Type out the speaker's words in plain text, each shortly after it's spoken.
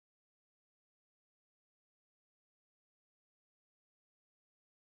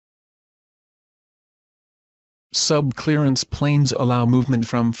Sub-clearance planes allow movement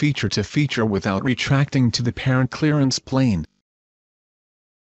from feature to feature without retracting to the parent clearance plane.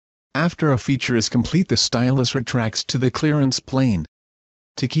 After a feature is complete, the stylus retracts to the clearance plane.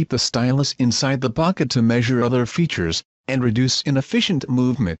 To keep the stylus inside the pocket to measure other features, and reduce inefficient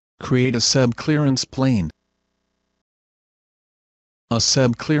movement, create a sub-clearance plane. A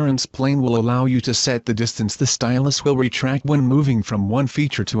sub-clearance plane will allow you to set the distance the stylus will retract when moving from one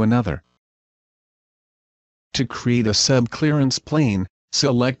feature to another. To create a sub-clearance plane,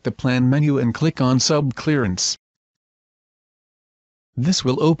 select the Plan menu and click on Sub-clearance. This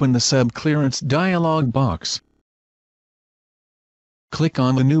will open the Sub-clearance dialog box. Click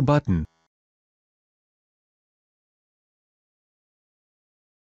on the New button.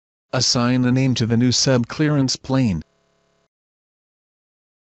 Assign a name to the new sub-clearance plane.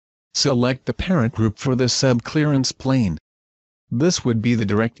 Select the parent group for the sub-clearance plane. This would be the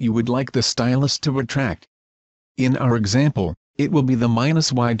direct you would like the stylus to retract. In our example, it will be the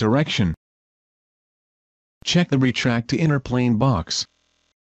 -y direction. Check the Retract to Inner Plane box.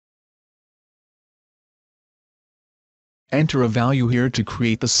 Enter a value here to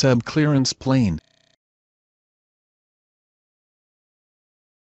create the sub-clearance plane.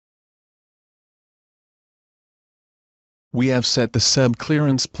 We have set the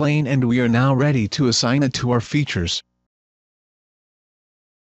sub-clearance plane and we are now ready to assign it to our features.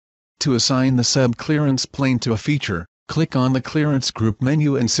 To assign the sub-clearance plane to a feature, click on the Clearance Group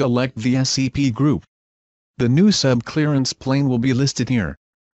menu and select the SCP group. The new sub-clearance plane will be listed here.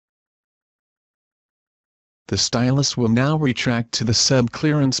 The stylus will now retract to the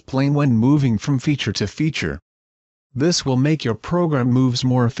sub-clearance plane when moving from feature to feature. This will make your program moves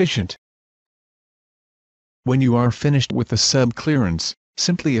more efficient. When you are finished with the sub-clearance,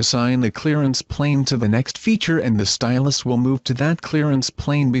 simply assign the clearance plane to the next feature and the stylus will move to that clearance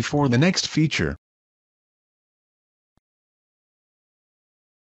plane before the next feature.